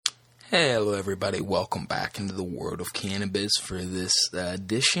Hello everybody, welcome back into the world of cannabis for this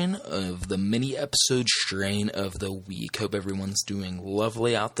edition of the mini episode strain of the week. Hope everyone's doing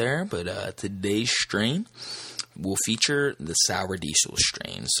lovely out there, but today's strain will feature the Sour Diesel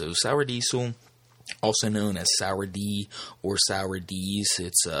strain. So Sour Diesel, also known as Sour D or Sour D's,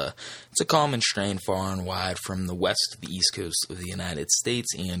 it's a common strain far and wide from the west to the east coast of the United States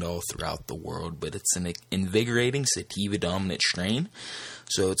and all throughout the world, but it's an invigorating sativa-dominant strain.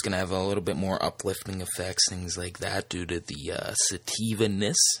 So it's going to have a little bit more uplifting effects, things like that, due to the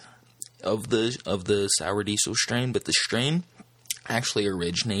sativa-ness of the Sour Diesel strain. But the strain actually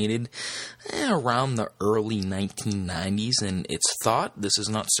originated around the early 1990s, and it's thought, this is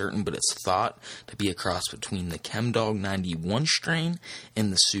not certain, but it's thought to be a cross between the ChemDog 91 strain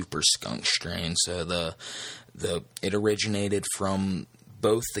and the Super Skunk strain. So it originated from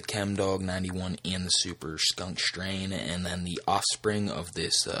both the ChemDog 91 and the Super Skunk strain, and then the offspring of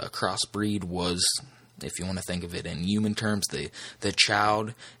this crossbreed was, if you want to think of it in human terms, the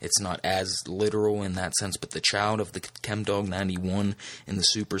child, it's not as literal in that sense, but the child of the ChemDog 91 and the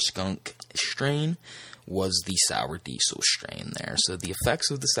Super Skunk strain was the Sour Diesel strain there. So the effects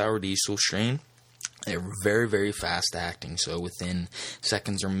of the Sour Diesel strain, they're very, very fast acting, so within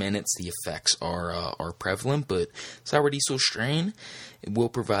seconds or minutes the effects are prevalent, but Sour Diesel strain will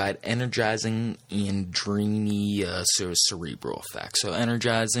provide energizing and dreamy cerebral effects. So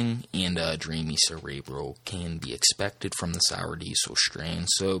energizing and dreamy cerebral can be expected from the Sour Diesel strain.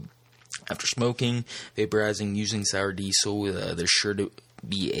 So after smoking, vaporizing, using Sour Diesel, there's sure to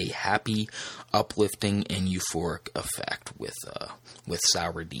be a happy, uplifting, and euphoric effect with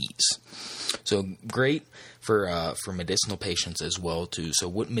Sour D's. So great for medicinal patients as well too. So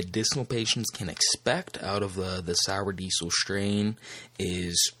what medicinal patients can expect out of the Sour Diesel strain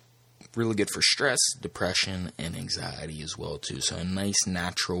is really good for stress, depression, and anxiety as well too. So a nice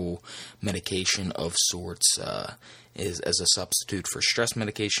natural medication of sorts is as a substitute for stress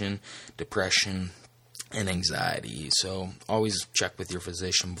medication, depression, and anxiety. So always check with your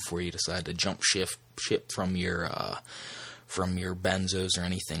physician before you decide to jump ship from your benzos or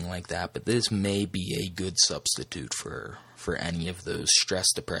anything like that. But this may be a good substitute for any of those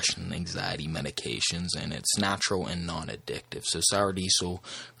stress, depression, and anxiety medications, and it's natural and non-addictive. So Sour Diesel,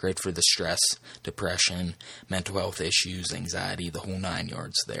 great for the stress, depression, mental health issues, anxiety, the whole 9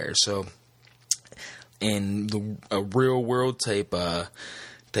 yards there. So in a real world type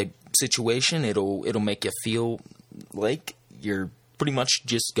situation, it'll make you feel like you're pretty much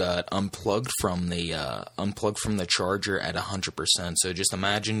just got unplugged from the charger at 100%. So just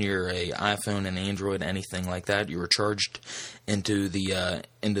imagine you're a iPhone, an Android, anything like that. You were charged into the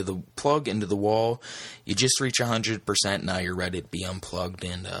plug, into the wall. You just reach 100%. Now you're ready to be unplugged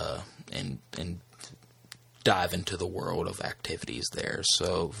and dive into the world of activities there.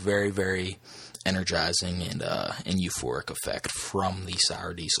 So very, very energizing and euphoric effect from the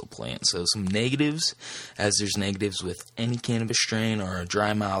Sour Diesel plant. So some negatives, as there's negatives with any cannabis strain, are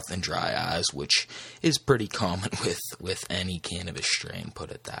dry mouth and dry eyes, which is pretty common with any cannabis strain,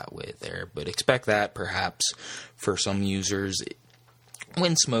 put it that way there. But expect that perhaps for some users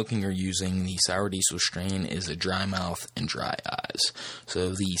when smoking or using the Sour Diesel strain is a dry mouth and dry eyes. So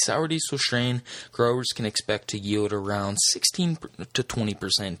the Sour Diesel strain, growers can expect to yield around 16 to 20%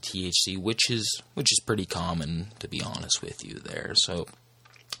 THC, which is pretty common, to be honest with you there. So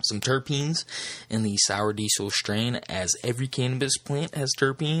some terpenes in the Sour Diesel strain, as every cannabis plant has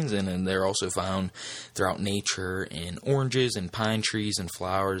terpenes, and they're also found throughout nature in oranges and pine trees and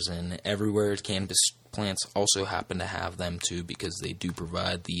flowers and everywhere. Cannabis plants also happen to have them too, because they do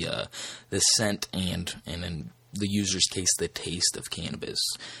provide the scent and in the user's case the taste of cannabis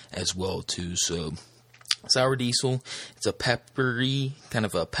as well too. So Sour Diesel, it's a peppery,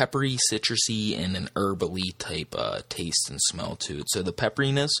 citrusy, and an herbally type taste and smell to it. So the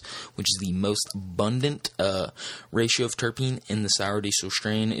pepperiness, which is the most abundant ratio of terpene in the Sour Diesel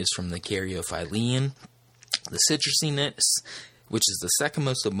strain, is from the Caryophyllene. The citrusiness, which is the second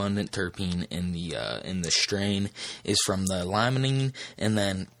most abundant terpene in the strain, is from the limonene, and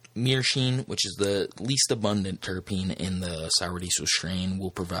then myrcene, which is the least abundant terpene in the Sour Diesel strain,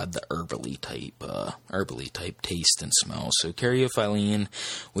 will provide the herbally type taste and smell. So Caryophyllene,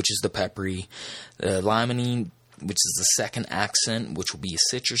 which is the peppery, limonene, which is the second accent, which will be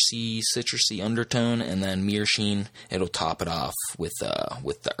a citrusy undertone, and then myrcene, it'll top it off with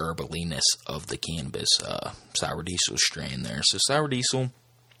the herbaliness of the cannabis Sour Diesel strain there. So Sour Diesel,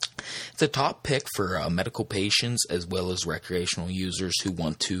 It's a top pick for medical patients as well as recreational users who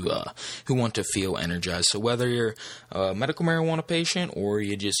want to feel energized. So whether you're a medical marijuana patient or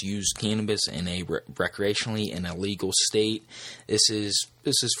you just use cannabis in a recreationally in a legal state, this is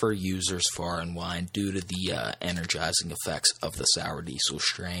for users far and wide due to the energizing effects of the sour diesel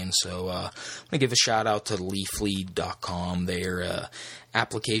strain. So I'm going to give a shout out to Leafly.com, their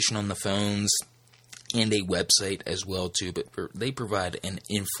application on the phones, and a website as well too, but they provide an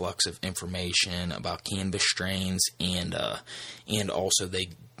influx of information about cannabis strains, and also they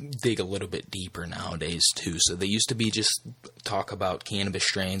dig a little bit deeper nowadays too. So they used to be just talk about cannabis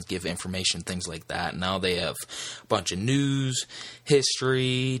strains, give information, things like that. Now they have a bunch of news,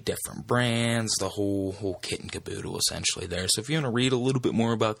 history, different brands, the whole kit and caboodle essentially there. So if you want to read a little bit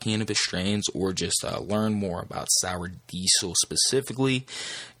more about cannabis strains or just learn more about sour diesel specifically,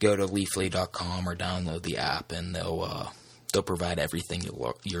 go to leafly.com or download the app, and they'll provide everything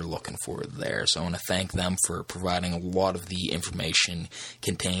you're looking for there. So I want to thank them for providing a lot of the information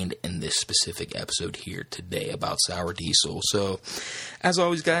contained in this specific episode here today about sour diesel. So, as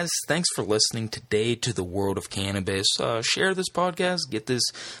always, guys, thanks for listening today to the World of Cannabis. Share this podcast, get this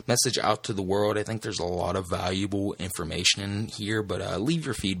message out to the world. I think there's a lot of valuable information here, but leave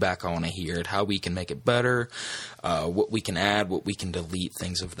your feedback. I want to hear it, how we can make it better, what we can add, what we can delete,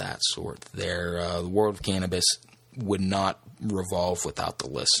 things of that sort there. The World of Cannabis would not revolve without the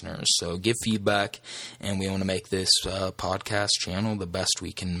listeners. So give feedback, and we want to make this podcast channel the best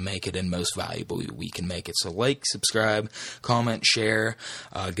we can make it and most valuable we can make it. So like, subscribe, comment, share.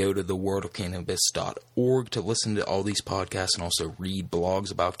 Go to theworldofcannabis.org to listen to all these podcasts and also read blogs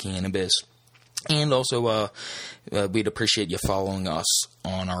about cannabis. And also, we'd appreciate you following us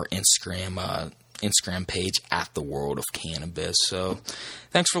on our Instagram page at The World of Cannabis. So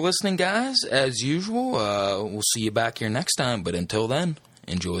thanks for listening, guys. As usual, we'll see you back here next time. But until then,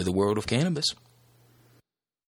 enjoy the World of Cannabis.